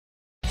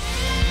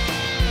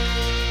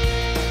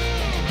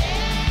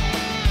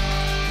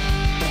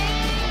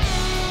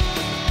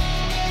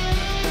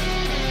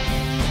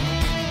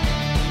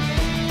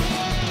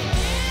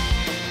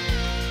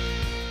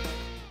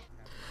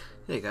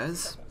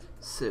guys,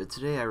 so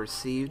today I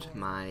received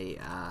my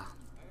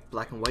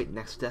black and white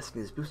Next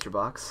Destinies booster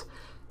box,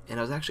 and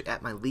I was actually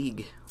at my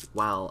league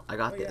while I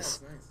got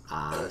this.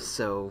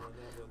 So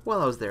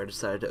while I was there I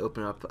decided to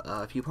open up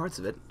a few parts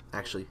of it,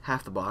 actually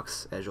half the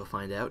box, as you'll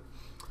find out,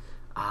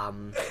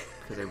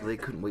 because I really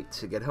couldn't wait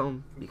to get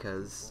home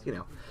because, you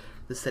know,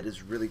 this set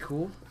is really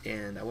cool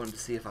and I wanted to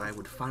see if I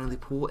would finally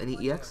pull any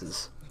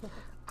EXs.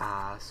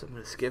 So I'm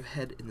going to skip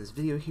ahead in this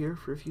video here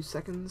for a few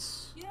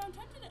seconds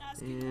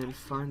and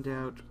find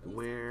out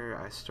where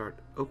I start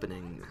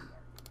opening.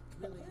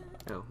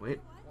 Oh, wait,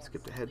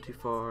 skipped ahead too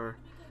far.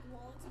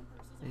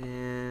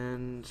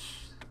 And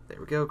there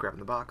we go, grabbing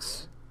the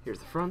box. Here's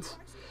the front.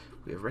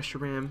 We have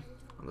Reshiram.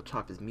 On the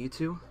top is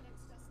Mewtwo.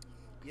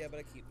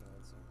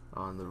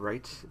 On the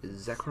right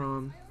is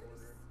Zekrom.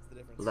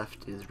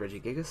 Left is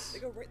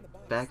Regigigas.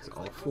 Back is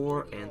all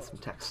four and some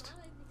text,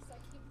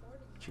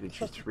 which you can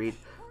choose to read.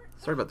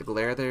 Sorry about the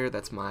glare there.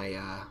 That's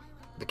my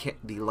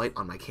the light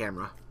on my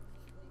camera.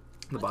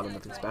 On the bottom,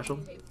 nothing special.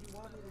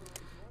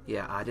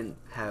 Yeah, I didn't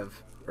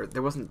have, or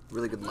there wasn't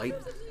really good light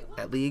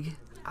at League,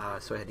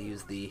 so I had to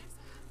use the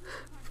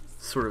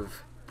sort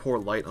of poor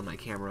light on my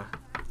camera.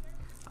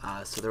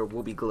 So there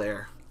will be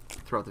glare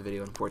throughout the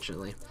video,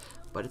 unfortunately,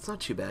 but it's not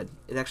too bad.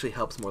 It actually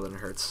helps more than it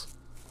hurts.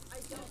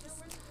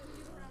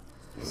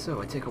 So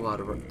I take a while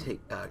to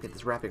get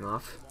this wrapping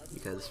off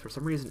because for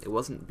some reason it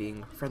wasn't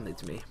being friendly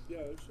to me.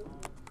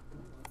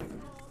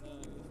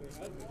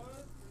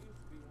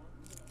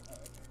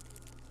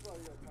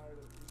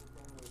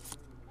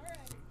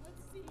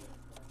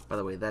 By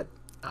the way, that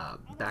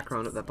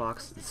background of that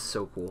box is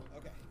so cool.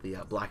 The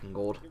black and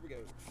gold.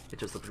 It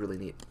just looks really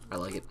neat. I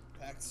like it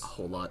a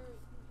whole lot.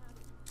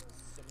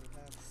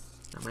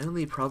 Now, my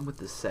only problem with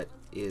this set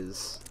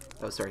is...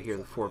 Oh, sorry, here are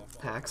the 4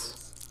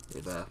 packs. We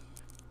have,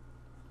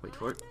 wait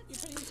for it.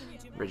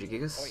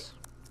 Regigigas.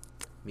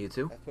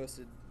 Mewtwo. I've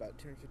posted about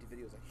 250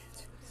 videos on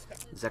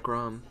YouTube.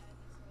 Zekrom.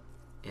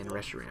 And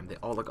Reshiram. They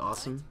all look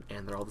awesome,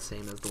 and they're all the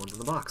same as the ones in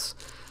the box.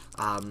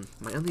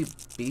 My only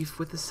beef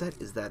with this set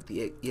is that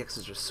the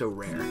EXs are so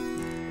rare.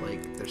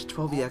 Like, there's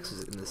 12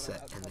 EXs in this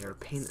set, and they're a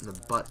pain in the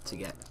butt to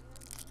get.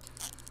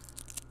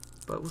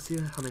 But we'll see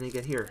how many I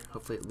get here.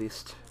 Hopefully at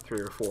least 3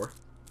 or 4.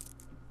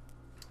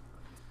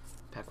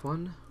 Pack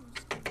 1.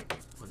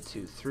 1,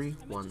 2, 3.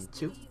 1,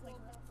 2.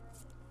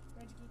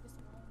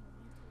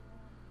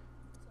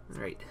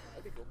 Alright.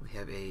 We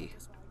have a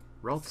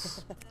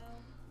Ralts,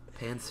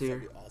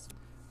 Pansear,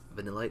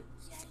 Vanillite,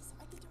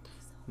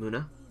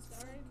 Munna,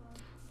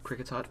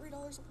 Kricketot,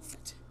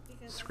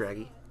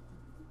 Scraggy,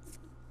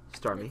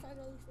 Starmie,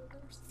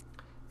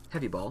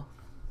 Heavy Ball.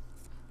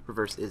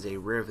 Reverse is a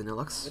rare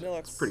Vanillux.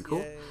 It's pretty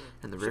cool.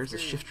 And the rare is a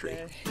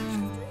Shiftry.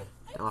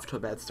 Now, off to a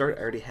bad start.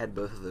 I already had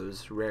both of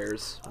those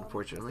rares,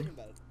 unfortunately.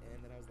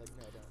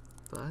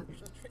 But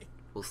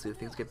we'll see if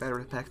things get better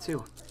with pack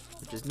 2,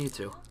 which is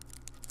Mewtwo.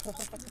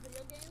 That's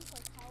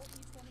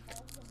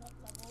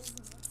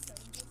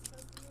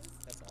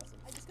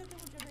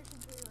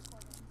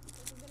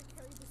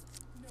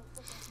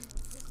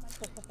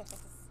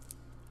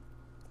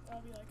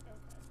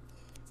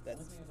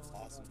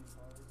awesome.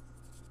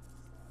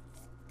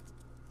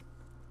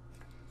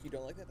 You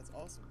don't like that? That's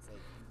awesome. It's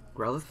like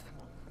Growlithe,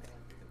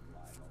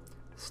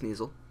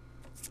 Sneasel,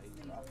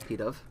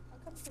 Pidove,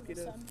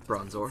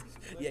 Bronzor,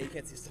 yeah, you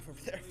can't see stuff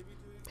over there.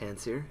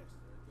 Pansear,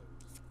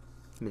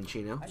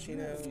 Minccino,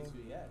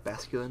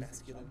 Basculin,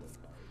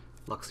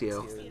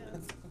 Luxio.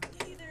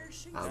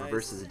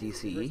 Reverse is a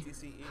DCE,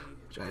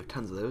 which I have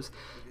tons of those,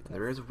 and the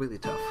rare is a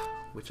Wigglytuff,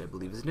 which I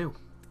believe is new.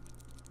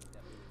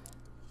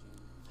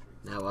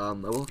 Now, I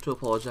will have to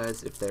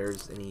apologize if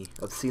there's any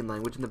obscene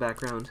language in the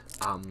background.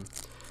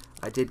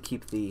 I did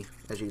keep the,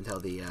 as you can tell,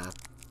 the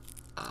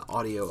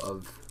audio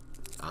of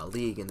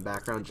League in the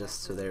background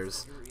just so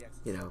there's,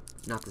 you know,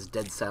 not this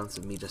dead silence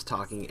of me just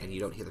talking and you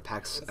don't hear the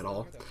packs at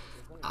all.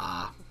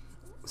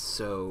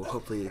 So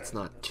hopefully it's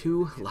not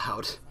too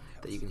loud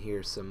that you can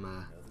hear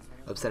some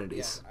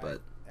obscenities,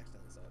 but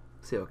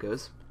see how it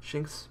goes.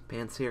 Shinx,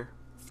 Pansear,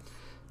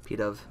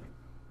 Pidove,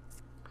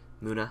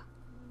 Munna,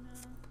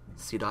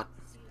 Seedot,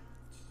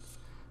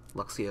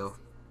 Luxio,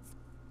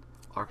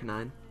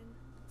 Arcanine,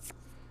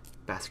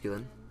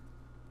 Basculin.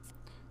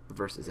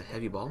 Reverse is a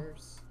Heavy Ball,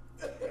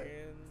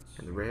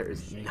 and the rare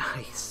is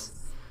nice.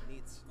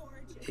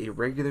 A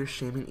regular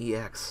Shaman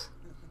EX.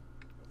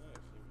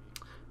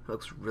 It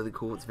looks really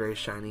cool. It's very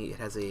shiny. It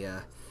has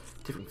a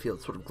different feel.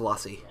 It's sort of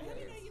glossy.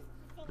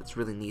 It's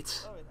really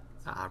neat.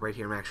 Right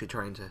here I'm actually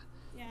trying to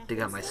dig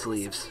out my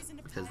sleeves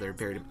because they're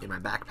buried in my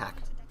backpack,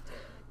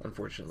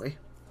 unfortunately.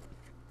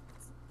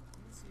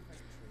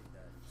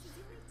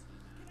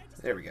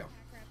 There we go.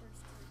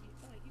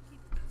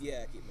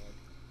 Yeah, keep going.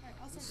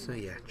 So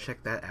yeah,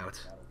 check that out.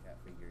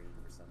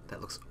 That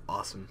looks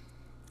awesome.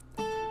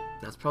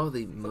 That's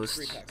probably the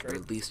most or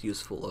least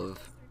useful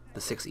of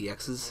the 6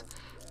 EXs,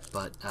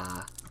 but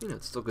you know,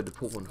 it's still good to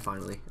pull one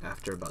finally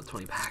after about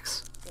 20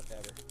 packs.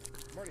 Whatever.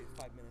 I'm already at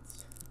 5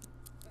 minutes.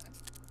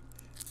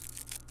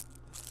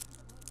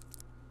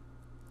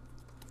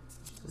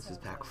 This is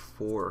pack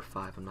 4 or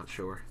 5, I'm not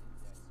sure.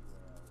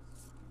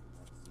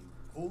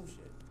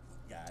 bullshit.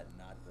 Yeah,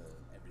 not the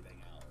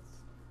everything else.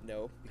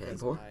 No,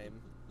 because Panpour.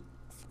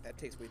 that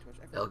takes way too much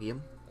effort.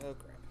 Elgium. Oh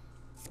crap.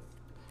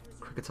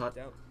 Cricketot.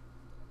 Down.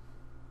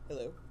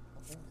 Hello.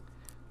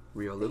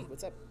 Riolu. Hey,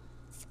 what's up?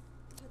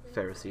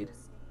 Ferroseed.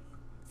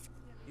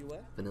 You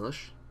what?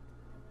 Vanillish.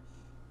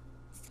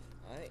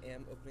 I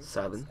am opening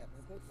Silent. cards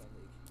at my Pokemon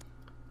League.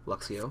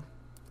 Luxio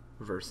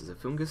versus a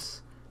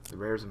Fungus. The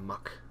rare's a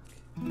Muck.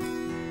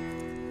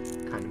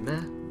 Kind of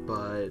meh,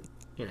 but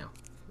you know,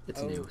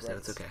 it's new, so right.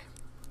 it's okay.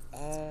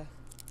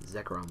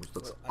 Zekrom, which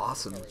looks Well, I have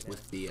awesome a card right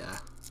with the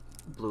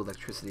blue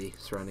electricity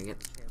surrounding it.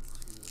 Chance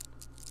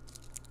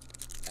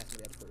to ask me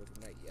to add for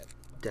overnight yet.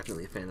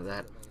 Definitely a fan of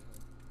that.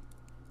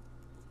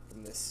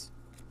 From this.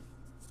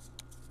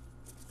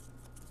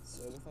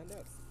 So we'll find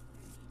out.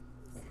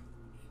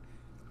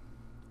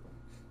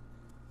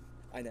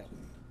 I know.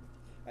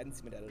 I didn't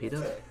see my dad at all Peta.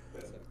 today,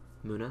 so.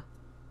 Muna.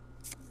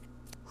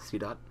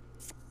 Seedot.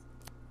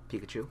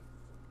 Pikachu.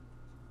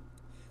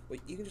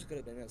 Wait, you can just go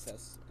to Ben's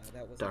house.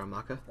 That wasn't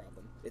Darumaka. a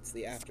problem. It's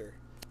the after. that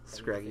we need to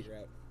Scraggy. figure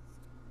out.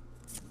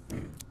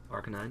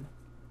 Arcanine.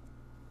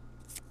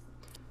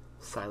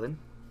 Silent.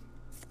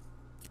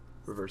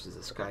 Reverses a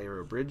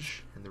Skyarrow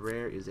Bridge, and the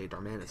rare is a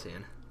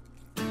Darmanitan.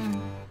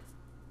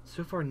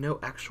 So far, no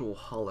actual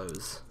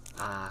hollows.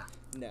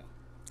 No.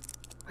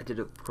 I did,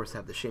 of course,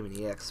 have the Shaman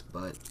EX,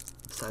 but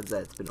besides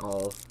that, it's been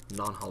all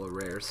non-hollow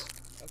rares.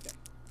 Okay.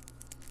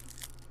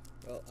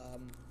 Well,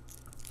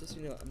 just so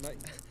you know,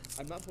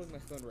 I'm not holding my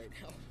phone right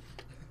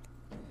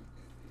now.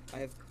 I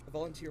have a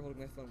volunteer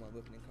holding my phone while I'm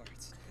opening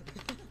cards.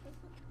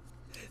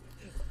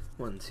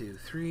 1, 2,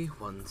 3,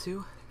 1,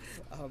 2.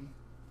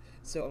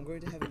 So I'm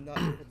going to have him not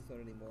hold the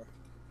phone anymore.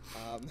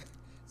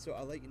 So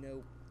I'll let you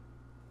know.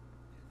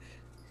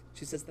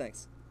 She says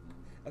thanks.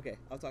 Okay,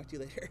 I'll talk to you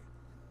later.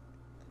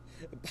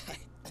 Bye.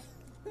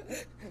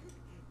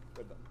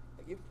 Good.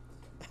 Thank you.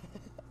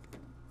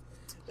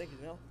 Thank you,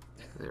 Janelle.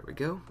 There we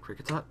go.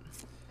 Cricketot.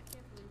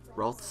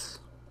 Ralts.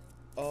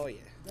 Oh yeah,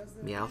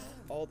 Meowth.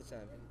 all the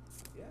time.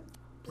 Yeah.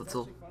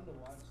 Blitzel.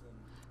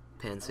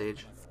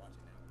 Pansage.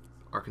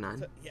 Arcanine.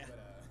 So, yeah,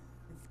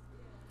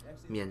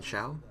 Mienshao.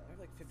 I have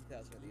like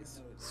 50,000 of these.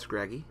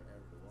 Scraggy.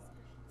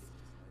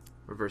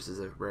 Reverses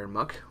a rare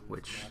Muck,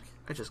 which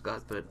I just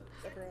got, but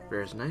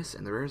rare is nice,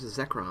 and the rare is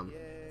a Zekrom,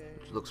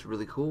 which looks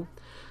really cool.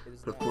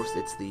 But of course,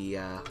 it's the,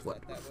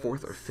 what,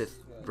 4th or 5th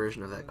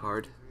version of that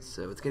card,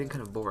 so it's getting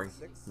kind of boring,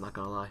 I'm not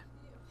gonna lie.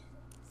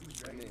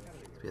 So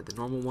we have the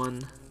normal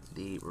one,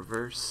 the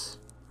reverse,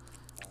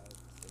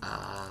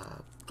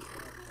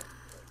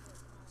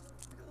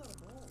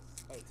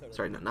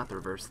 sorry, not the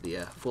reverse, the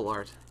full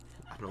art.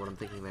 I don't know what I'm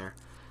thinking there.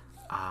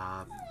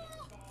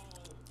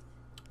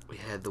 We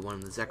had the one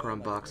in the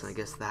Zekrom box, and I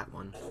guess that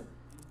one.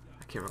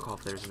 I can't recall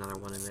if there's another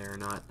one in there or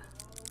not.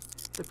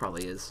 There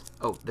probably is.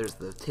 Oh, there's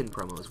the tin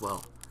promo as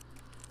well.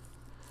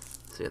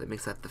 So yeah, that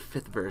makes that the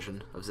 5th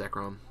version of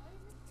Zekrom.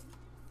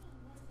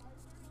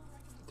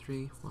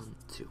 3, 1,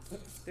 2.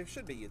 There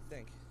should be, you'd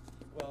think.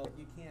 Well,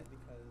 you can't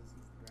because he's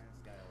the grass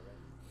guy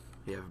already.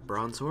 We have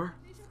Bronzor,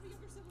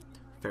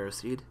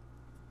 Ferroseed,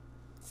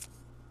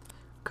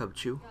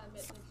 Cubchoo,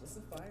 What's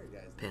the fire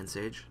guys? I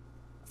Pansage,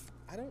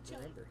 don't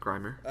remember.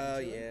 Grimer, Oh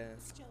yeah.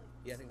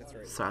 Yeah, I think that's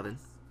right. Silent,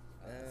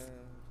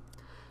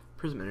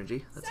 Prism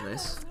Energy, that's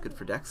nice, good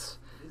for decks.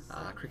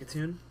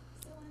 Cricketune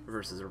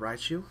versus a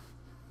Raichu,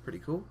 pretty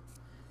cool.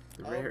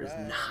 The rare is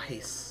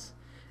nice.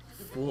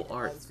 Full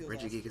art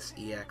Regigigas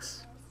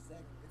EX.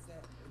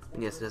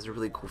 And yes, it has a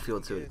really cool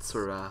feel to it. It's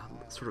sort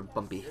of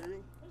bumpy.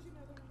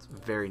 It's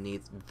very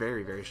neat.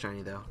 Very, very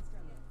shiny though.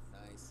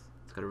 Nice.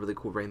 It's got a really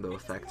cool rainbow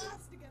effect.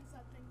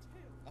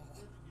 Oh.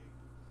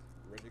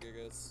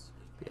 Regigigas.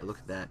 Yeah, look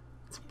at that.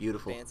 It's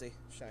beautiful. Fancy,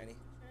 shiny.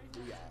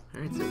 Yeah.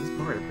 Alright, so this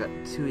part I've got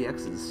 2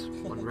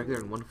 EXs, 1 regular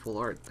and 1 full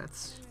art.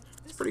 That's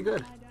pretty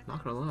good.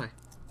 Not gonna lie.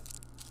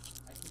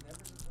 I can never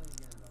complain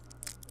again about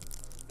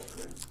not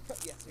having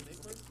those. Yeah, When they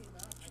first came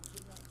out, I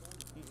could not find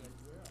them. I was like,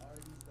 where are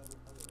these double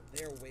colors?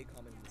 they are way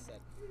common in the set.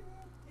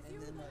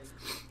 And then like,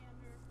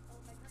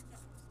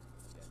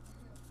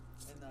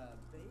 and the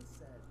base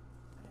set,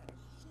 I had a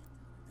shit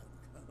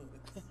ton of double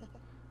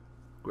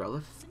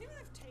colors. Growlithe,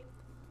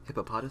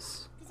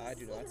 Hippopotas, I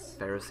do not.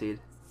 Ferroseed,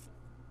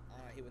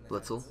 I hate when that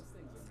Blitzel, happens. Those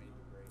things are made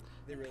to break.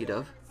 They really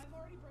Pidove,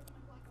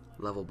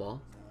 are. Level Ball,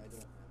 No, I don't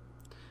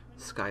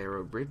have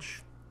Skyarrow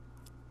Bridge,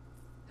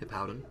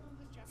 Hippowdon,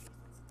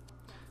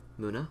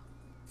 Muna,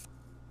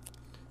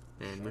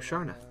 and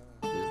Musharna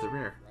is the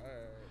rare. Right.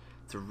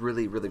 It's a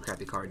really, really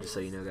crappy card, just so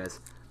you know, guys.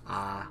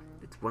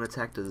 It's one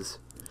attack does.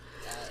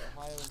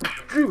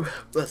 Ohio.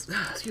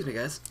 Excuse me,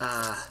 guys.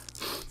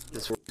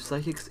 Does 4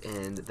 psychics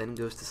and then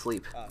goes to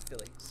sleep.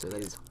 Philly. So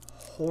that is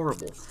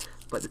horrible,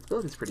 but its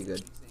ability is pretty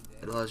good.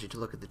 It allows you to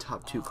look at the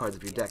top 2 cards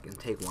of your deck and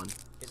take one,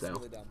 It's so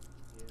really dumb.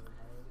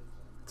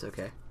 it's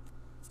okay.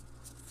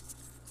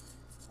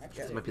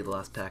 Actually, This might be the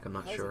last pack, I'm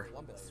not Ohio's sure. in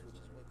Columbus, which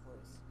is really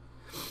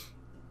close.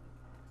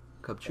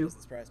 That Cubchoo,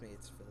 doesn't surprise me.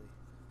 It's Philly.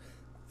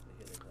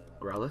 they play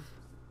a lot. Growlithe,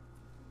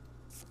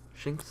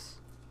 Shinx,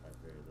 I have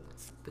very little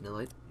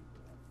Vanillite,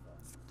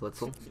 people have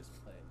fun. Blitzel, Just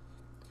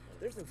play.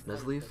 There's no Nuzleaf. fire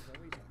Pokemon. What are you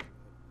talking about?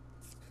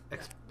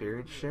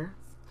 Experience share.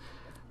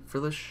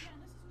 Frillish.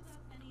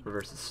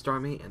 Reverse is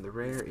Stormy, and the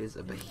rare is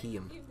a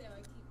Beheeyem.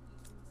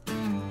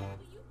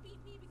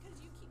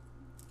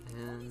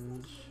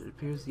 And it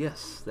appears,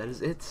 yes, that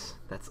is it.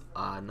 That's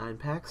 9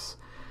 packs.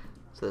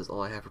 So that's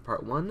all I have for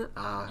part 1.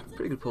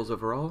 Pretty good pulls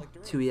overall.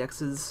 2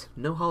 EXs,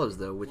 no hollows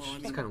though, which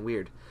is kind of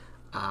weird.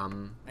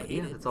 But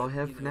yeah, that's all I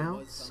have for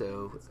now.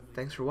 So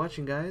thanks for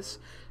watching, guys,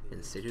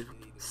 and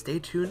stay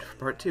tuned for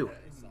part 2.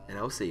 And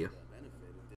I will see you.